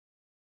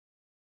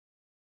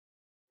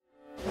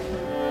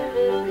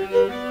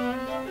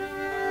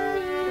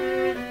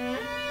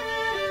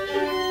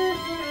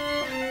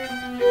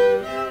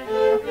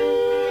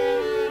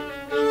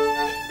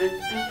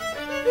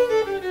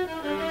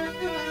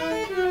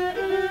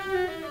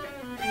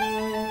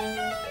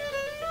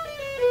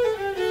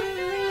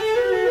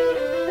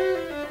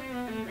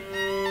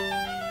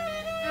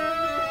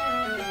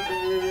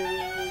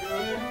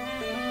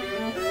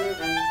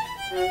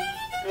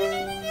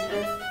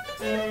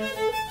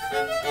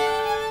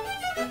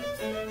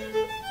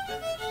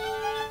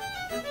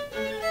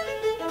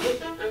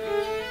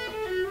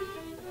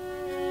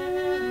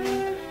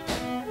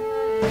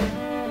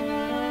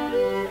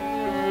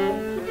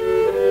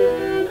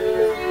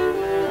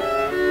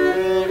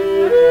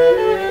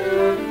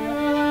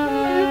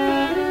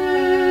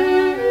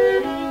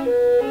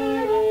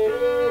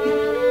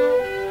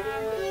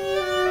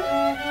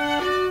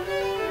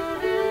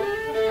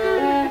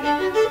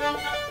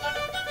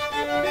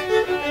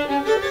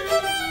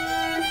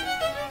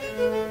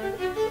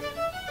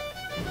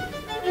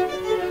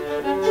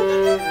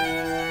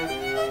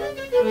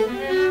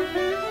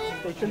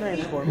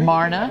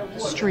Marna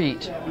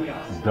Street.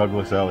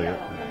 Douglas Elliott.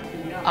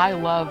 I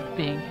love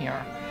being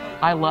here.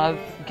 I love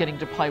getting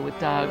to play with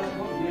Doug.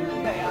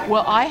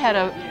 Well, I had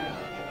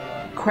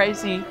a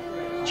crazy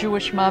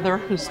Jewish mother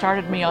who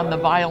started me on the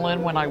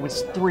violin when I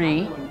was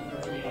 3.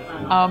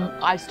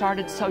 I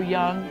started so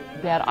young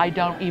that I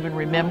don't even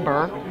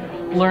remember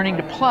learning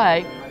to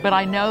play, but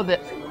I know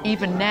that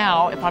even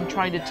now, if I'm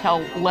trying to tell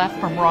left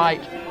from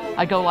right,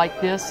 I go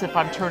like this if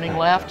I'm turning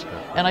left,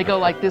 and I go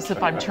like this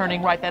if I'm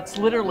turning right. That's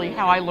literally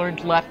how I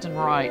learned left and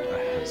right.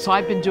 So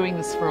I've been doing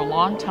this for a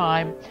long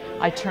time.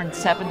 I turned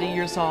 70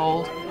 years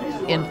old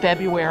in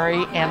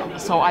February, and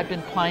so I've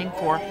been playing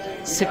for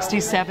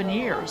 67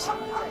 years.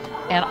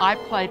 And I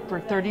played for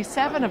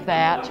 37 of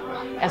that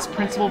as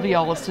principal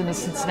violist in the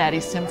Cincinnati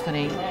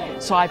Symphony.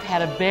 So I've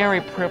had a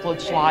very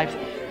privileged life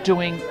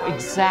doing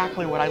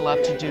exactly what I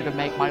love to do to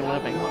make my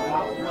living.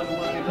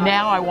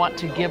 Now I want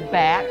to give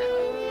back,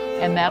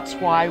 and that's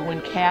why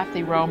when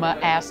Kathy Roma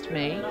asked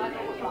me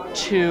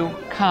to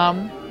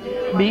come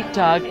meet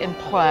Doug and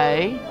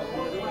play,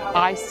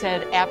 I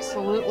said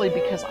absolutely,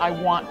 because I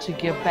want to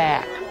give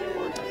back.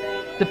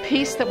 The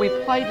piece that we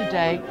played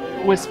today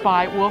was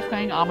by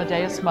Wolfgang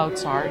Amadeus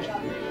Mozart,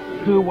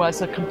 who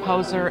was a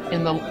composer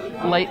in the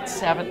late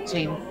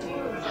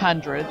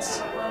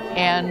 1700s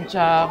and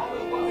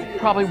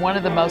probably one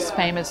of the most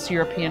famous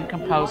European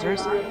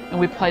composers. And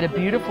we played a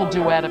beautiful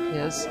duet of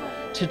his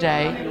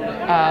today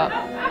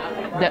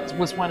that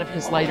was one of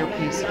his later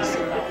pieces.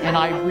 And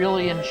I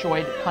really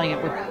enjoyed playing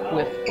it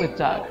with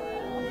Doug.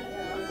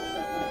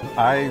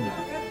 I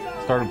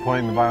started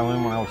playing the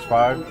violin when I was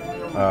 5.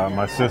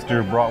 My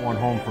sister brought one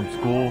home from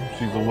school.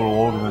 She's a little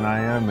older than I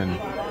am, and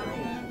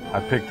I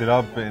picked it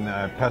up and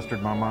I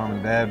pestered my mom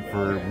and dad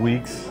for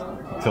weeks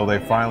until they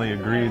finally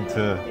agreed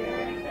to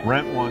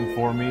rent one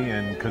for me,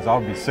 and because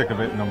I'll be sick of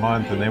it in a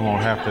month and they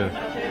won't have to.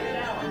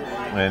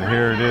 And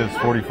here it is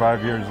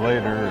 45 years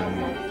later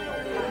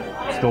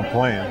and still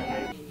playing.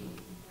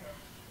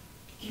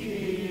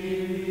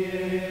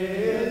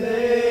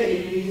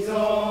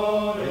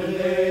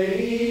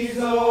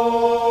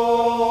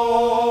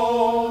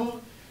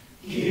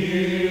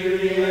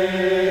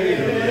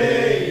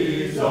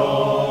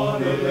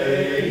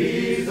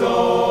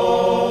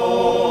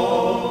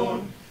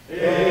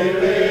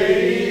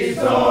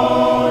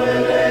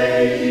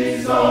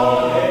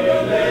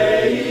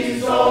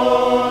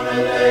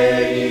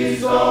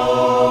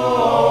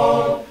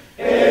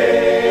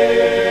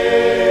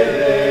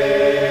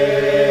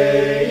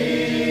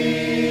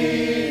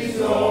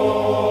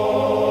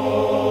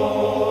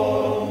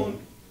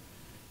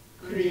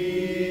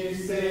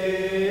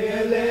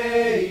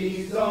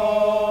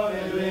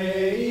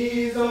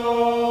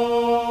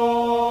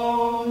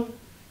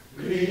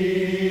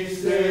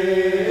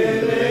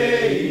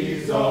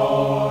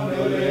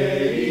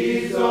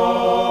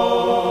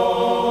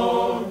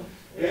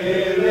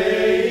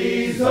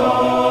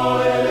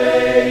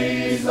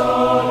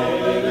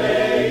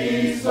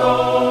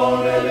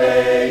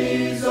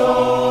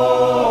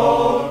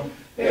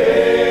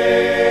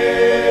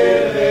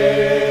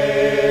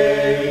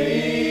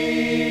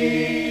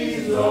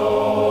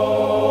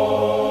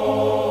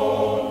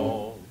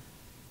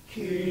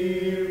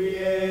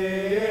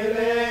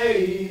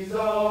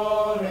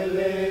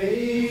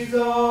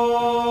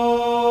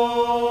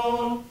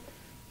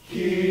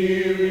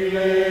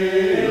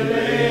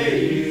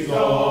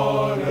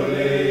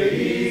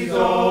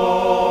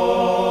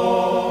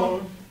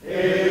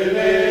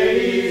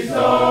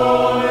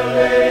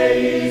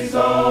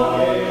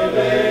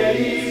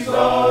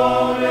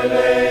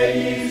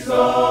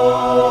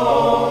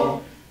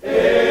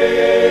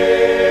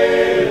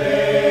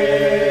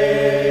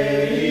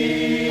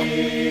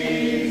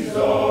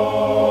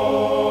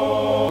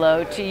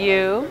 To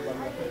you.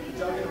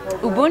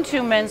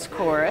 Ubuntu Men's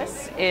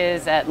Chorus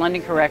is at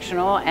London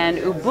Correctional, and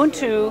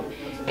Ubuntu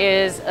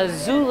is a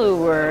Zulu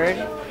word,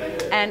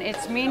 and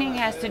its meaning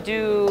has to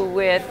do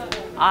with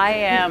I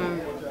am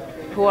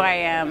who I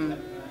am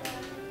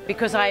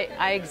because I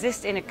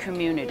exist in a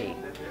community.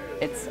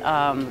 It's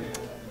I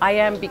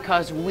am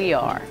because we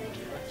are.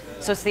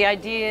 So it's the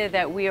idea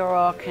that we are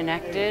all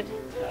connected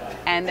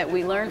and that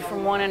we learn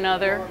from one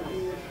another.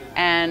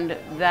 And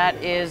that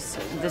is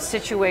the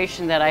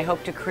situation that I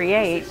hope to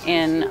create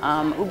in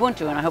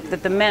Ubuntu, and I hope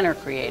that the men are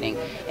creating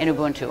in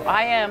Ubuntu.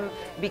 I am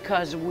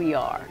because we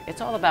are.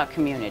 It's all about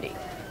community.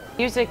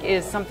 Music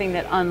is something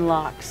that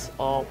unlocks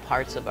all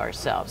parts of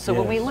ourselves. So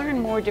when we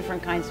learn more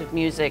different kinds of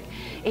music,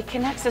 it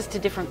connects us to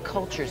different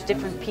cultures,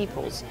 different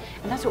peoples.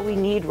 And that's what we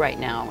need right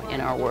now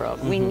in our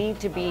world. We need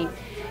to be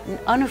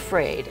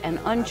unafraid and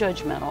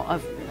unjudgmental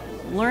of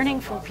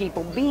learning from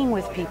people, being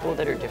with people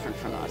that are different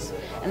from us.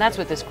 And that's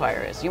what this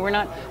choir is. We're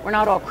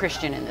not all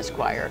Christian in this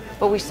choir,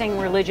 but we sing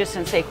religious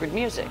and sacred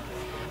music.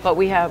 But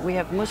we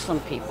have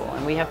Muslim people,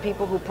 and we have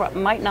people who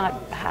might not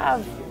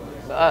have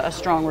a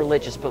strong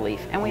religious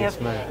belief, and we have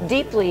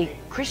deeply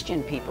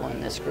Christian people in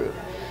this group.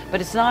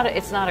 But it's not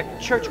a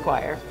church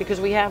choir,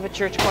 because we have a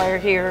church choir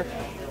here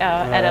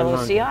at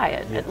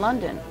LOCI at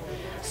London.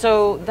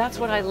 So that's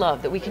what I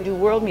love, that we can do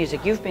world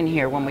music. You've been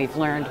here when we've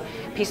learned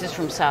pieces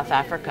from South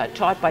Africa,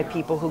 taught by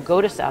people who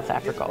go to South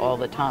Africa all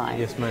the time.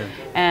 Yes, ma'am.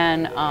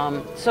 And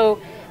so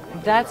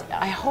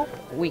I hope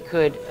we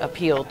could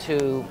appeal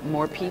to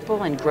more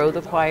people and grow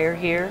the choir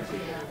here.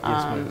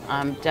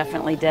 I'm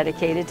definitely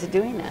dedicated to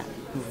doing that.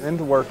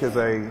 IN2WORK is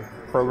a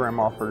program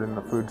offered in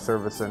the food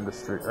service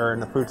industry, or in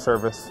the food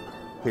service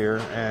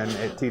here, and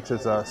it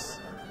teaches us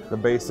the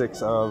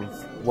basics of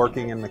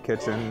working in the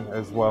kitchen,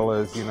 as well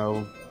as, you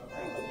know,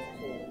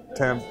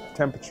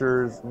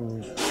 temperatures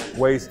and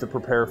ways to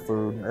prepare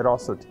food. It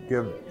also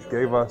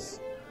gave us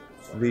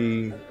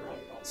the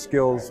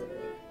skills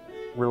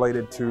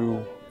related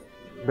to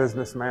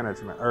business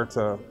management, or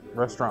to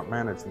restaurant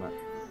management.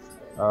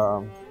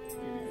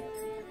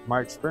 My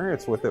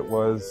experience with it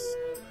was,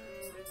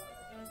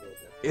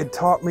 it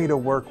taught me to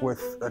work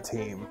with a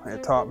team.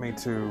 It taught me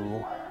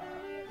to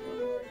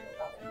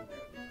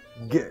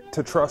get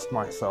to trust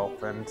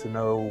myself and to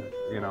know,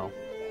 you know,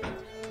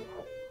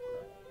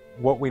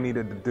 what we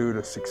needed to do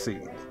to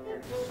succeed.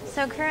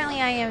 So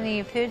currently I am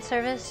the food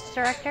service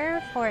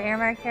director for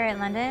Airmark here in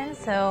London.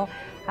 So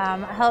I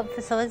help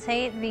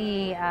facilitate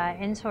the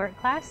IN2WORK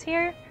class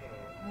here.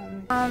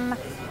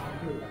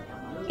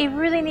 It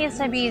really needs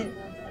to be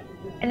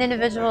an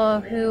individual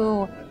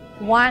who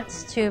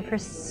wants to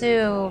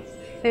pursue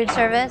food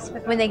service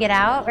when they get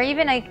out, or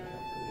even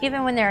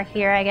when they're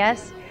here, I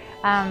guess.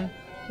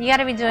 You got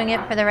to be doing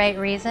it for the right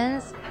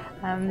reasons.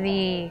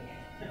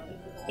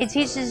 It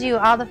teaches you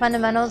all the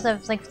fundamentals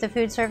of like the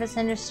food service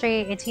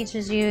industry. It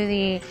teaches you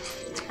the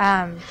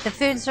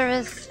food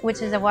service,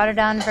 which is a watered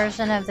down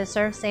version of the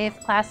Serve Safe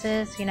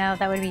classes. You know,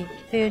 that would be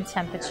food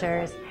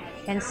temperatures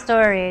and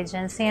storage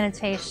and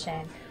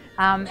sanitation.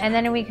 And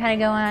then we kind of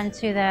go on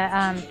to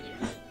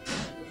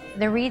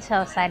the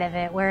retail side of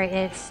it, where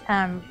it's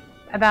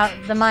about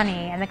the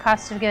money and the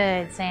cost of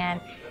goods,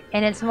 and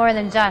it's more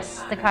than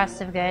just the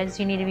cost of goods.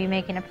 You need to be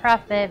making a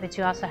profit, but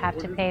you also have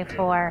to pay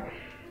for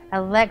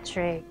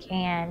electric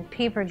and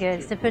paper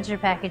goods to put your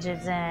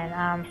packages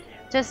in,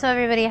 just so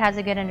everybody has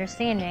a good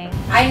understanding.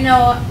 I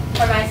know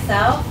for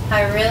myself,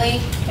 I really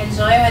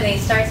enjoy when they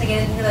start to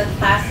get into the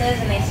classes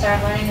and they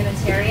start learning the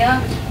material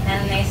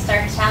and they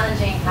start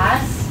challenging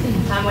us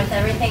with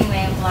everything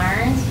they've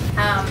learned.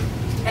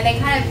 And they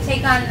kind of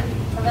take on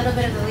a little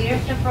bit of the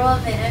leadership role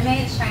of the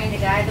inmates, trying to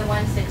guide the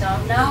ones that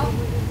don't know.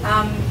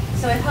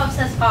 So it helps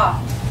us all.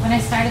 When I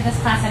started this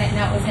class, I didn't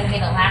know it was going to be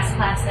the last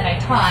class that I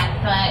taught,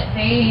 but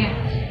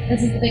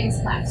this is the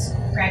biggest class,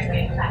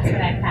 graduating class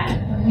that I've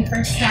had. When we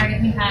first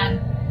started, we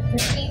had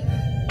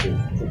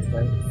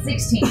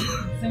 16.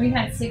 So we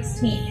had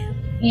 16.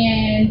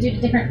 And due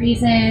to different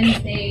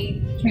reasons,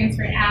 they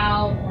transferred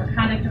out, or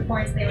conduct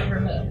reports, they were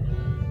removed.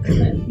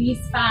 But these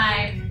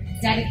 5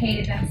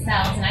 dedicated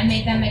themselves, and I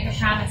made them make a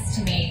promise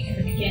to me in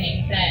the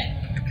beginning that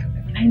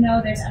I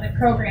know there's other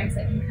programs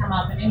that can come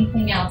up and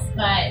anything else,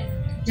 but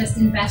just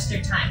invest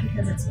your time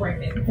because it's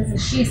worth it. Because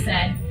as she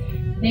said,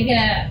 they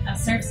get a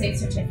Serve Safe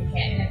certificate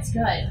and it's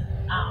good.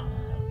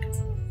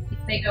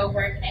 If they go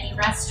work in any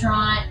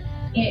restaurant,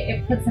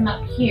 it puts them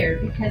up here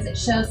because it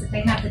shows that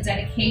they have the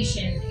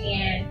dedication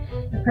and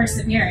the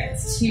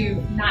perseverance to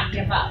not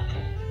give up.